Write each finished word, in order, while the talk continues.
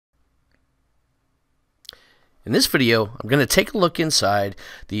In this video, I'm going to take a look inside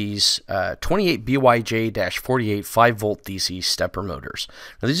these 28 BYJ-48 5-volt DC stepper motors.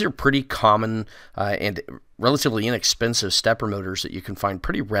 Now, these are pretty common and relatively inexpensive stepper motors that you can find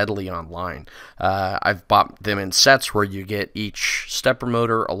pretty readily online. I've bought them in sets where you get each stepper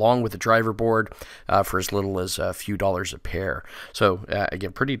motor along with the driver board for as little as a few dollars a pair. So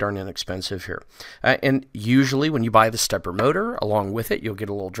again, pretty darn inexpensive here. And usually when you buy the stepper motor, along with it, you'll get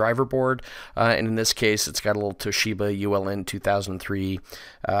a little driver board. And in this case, it's got a little Toshiba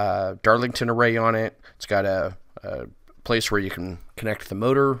ULN2003 Darlington Array on it. It's got a place where you can connect the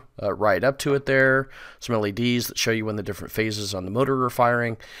motor right up to it there, some LEDs that show you when the different phases on the motor are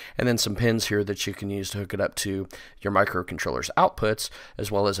firing, and then some pins here that you can use to hook it up to your microcontroller's outputs,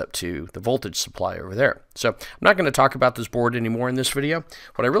 as well as up to the voltage supply over there. So I'm not going to talk about this board anymore in this video.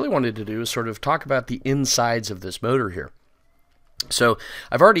 What I really wanted to do is sort of talk about the insides of this motor here. So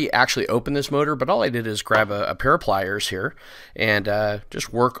I've already actually opened this motor, but all I did is grab a pair of pliers here and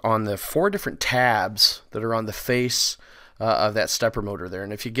just work on the 4 different tabs that are on the face of that stepper motor there.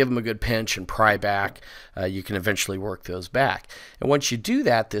 And if you give them a good pinch and pry back, you can eventually work those back. And once you do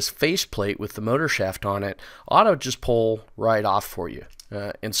that, this face plate with the motor shaft on it ought to just pull right off for you.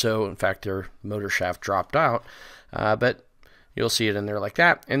 And so, in fact, their motor shaft dropped out, but you'll see it in there like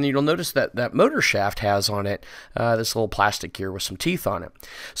that. And you'll notice that that motor shaft has on it this little plastic gear with some teeth on it.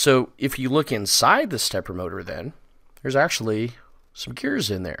 So if you look inside the stepper motor then, there's actually some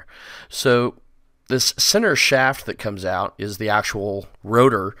gears in there. So this center shaft that comes out is the actual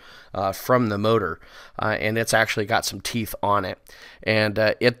rotor from the motor, and it's actually got some teeth on it. And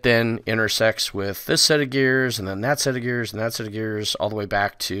it then intersects with this set of gears, and then that set of gears, and that set of gears, all the way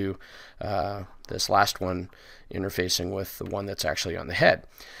back to this last one interfacing with the one that's actually on the head.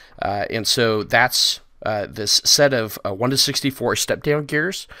 And so that's this set of 1 to 64 step-down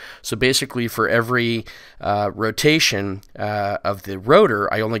gears. So basically for every rotation of the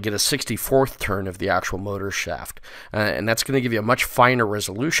rotor, I only get a 64th turn of the actual motor shaft. And that's going to give you a much finer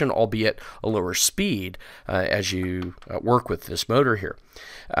resolution, albeit a lower speed as you work with this motor here.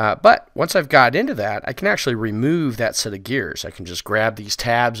 But once I've got into that, I can actually remove that set of gears. I can just grab these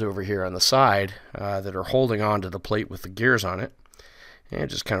tabs over here on the side that are holding on to the plate with the gears on it, and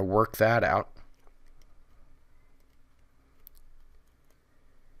just kind of work that out.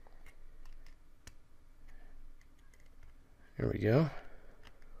 There we go.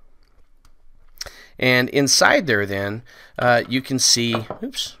 And inside there then, you can see,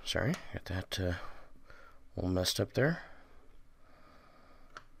 oops, sorry, got that all messed up there.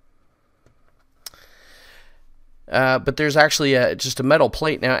 But there's actually just a metal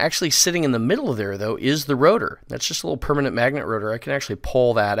plate. Now, actually sitting in the middle there, though, is the rotor. That's just a little permanent magnet rotor. I can actually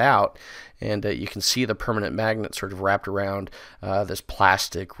pull that out, and you can see the permanent magnet sort of wrapped around this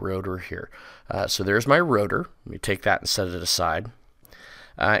plastic rotor here. So there's my rotor. Let me take that and set it aside.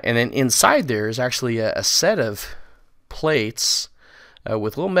 And then inside there is actually a set of plates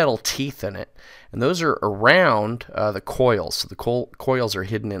with little metal teeth in it. And those are around the coils. So the coils are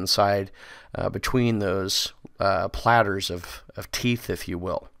hidden inside between those platters of teeth, if you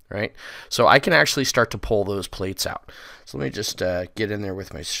will, right? So I can actually start to pull those plates out. So let me just get in there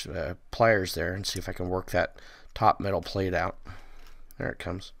with my pliers there and see if I can work that top metal plate out. There it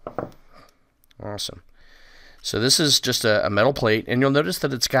comes. Awesome. So this is just a metal plate, and you'll notice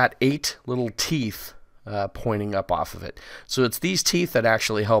that it's got 8 little teeth pointing up off of it. So it's these teeth that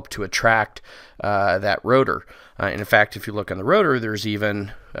actually help to attract that rotor. And in fact, if you look on the rotor, there's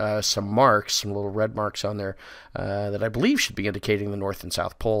even some marks, some little red marks on there that I believe should be indicating the north and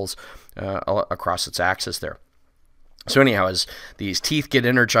south poles across its axis there. So anyhow, as these teeth get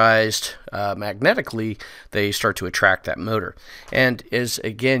energized magnetically, they start to attract that motor. And as,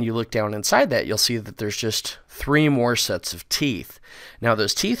 again, you look down inside that, you'll see that there's just 3 more sets of teeth. Now,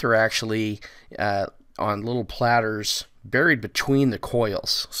 those teeth are actually on little platters buried between the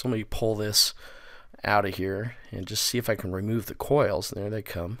coils. So let me pull this out of here and just see if I can remove the coils. There they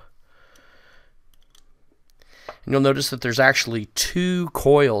come. And you'll notice that there's actually 2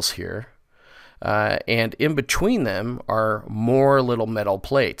 coils here. And in between them are more little metal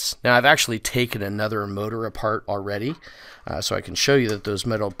plates. Now, I've actually taken another motor apart already, so I can show you that those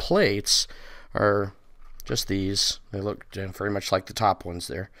metal plates are just these. They look very much like the top ones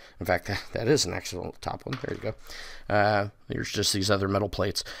there. In fact, that is an actual top one. There you go. There's just these other metal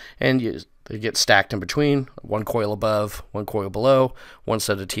plates. And they get stacked in between, 1 coil above, 1 coil below, 1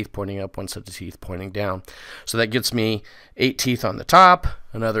 set of teeth pointing up, 1 set of teeth pointing down. So that gets me 8 teeth on the top,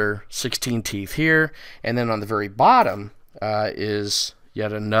 another 16 teeth here, and then on the very bottom is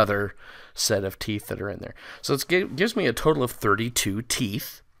yet another set of teeth that are in there. So it gives me a total of 32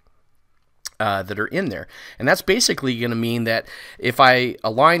 teeth. that are in there. And that's basically going to mean that if I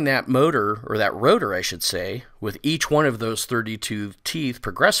align that motor, or that rotor I should say, with each one of those 32 teeth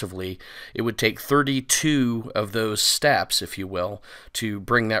progressively, it would take 32 of those steps, if you will, to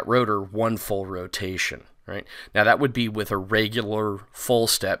bring that rotor one full rotation. Right? Now that would be with a regular full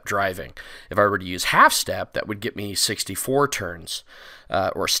step driving. If I were to use half step, that would get me 64 turns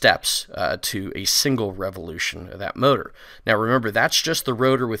or steps to a single revolution of that motor. Now remember, that's just the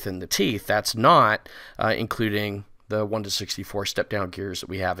rotor within the teeth. That's not including the 1 to 64 step down gears that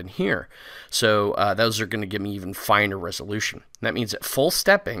we have in here. So those are going to give me even finer resolution. And that means at full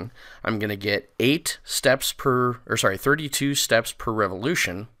stepping, I'm going to get 32 steps per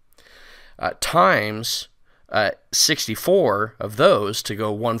revolution times 64 of those to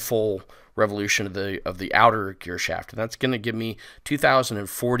go one full revolution of the outer gear shaft, and that's going to give me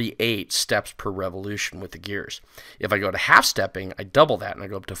 2,048 steps per revolution with the gears. If I go to half stepping, I double that and I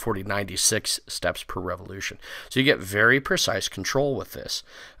go up to 4,096 steps per revolution. So you get very precise control with this,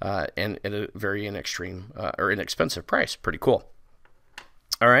 and at a very inexpensive price. Pretty cool.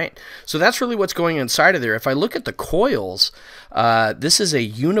 All right, so that's really what's going inside of there. If I look at the coils, this is a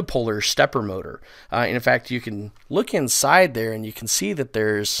unipolar stepper motor. And in fact, you can look inside there and you can see that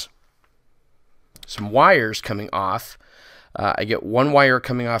there's some wires coming off. I get one wire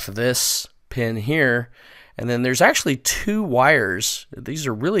coming off of this pin here, and then there's actually two wires. These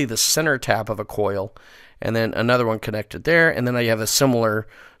are really the center tap of a coil, and then another one connected there, and then I have a similar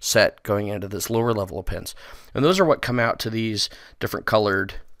set going into this lower level of pins. And those are what come out to these different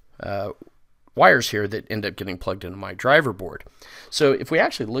colored wires here that end up getting plugged into my driver board. So if we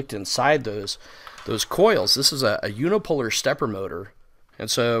actually looked inside those coils, this is a unipolar stepper motor.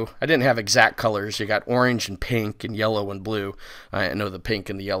 And so I didn't have exact colors. You got orange and pink and yellow and blue. I know the pink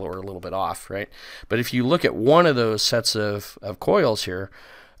and the yellow are a little bit off, right? But if you look at one of those sets of coils here,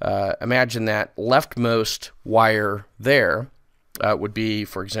 imagine that leftmost wire there would be,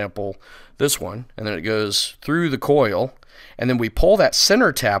 for example, this one, and then it goes through the coil, and then we pull that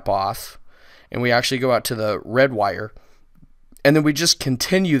center tap off, and we actually go out to the red wire, and then we just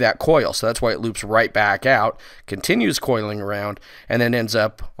continue that coil. So that's why it loops right back out, continues coiling around, and then ends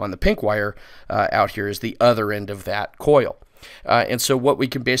up on the pink wire out here is the other end of that coil. And so what we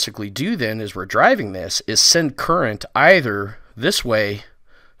can basically do then as we're driving this is send current either this way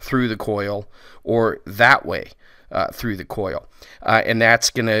through the coil or that way through the coil. And that's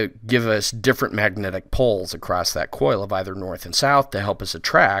going to give us different magnetic poles across that coil of either north and south to help us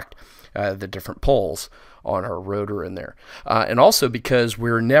attract the different poles on our rotor in there. And also because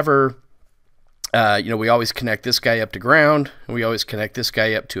we're never, we always connect this guy up to ground, and we always connect this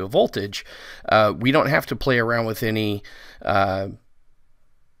guy up to a voltage, we don't have to play around with any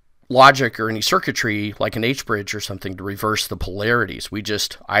logic or any circuitry like an H-bridge or something to reverse the polarities. We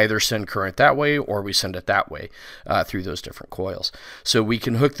just either send current that way or we send it that way through those different coils. So we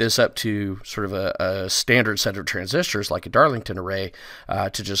can hook this up to sort of a standard set of transistors like a Darlington array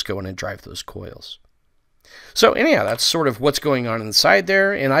to just go in and drive those coils. So anyhow, that's sort of what's going on inside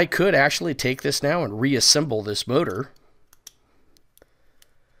there, and I could actually take this now and reassemble this motor.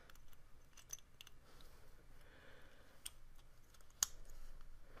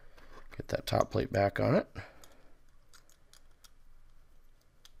 Get that top plate back on it.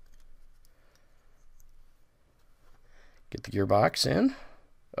 Get the gearbox in.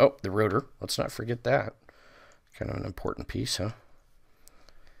 Oh, the rotor. Let's not forget that. Kind of an important piece, huh?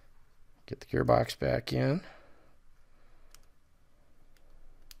 Get the gearbox back in.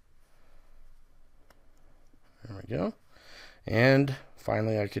 There we go. And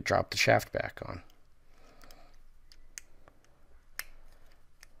finally, I could drop the shaft back on.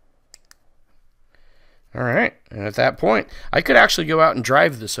 All right, and at that point, I could actually go out and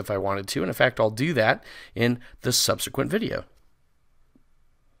drive this if I wanted to, and in fact, I'll do that in the subsequent video.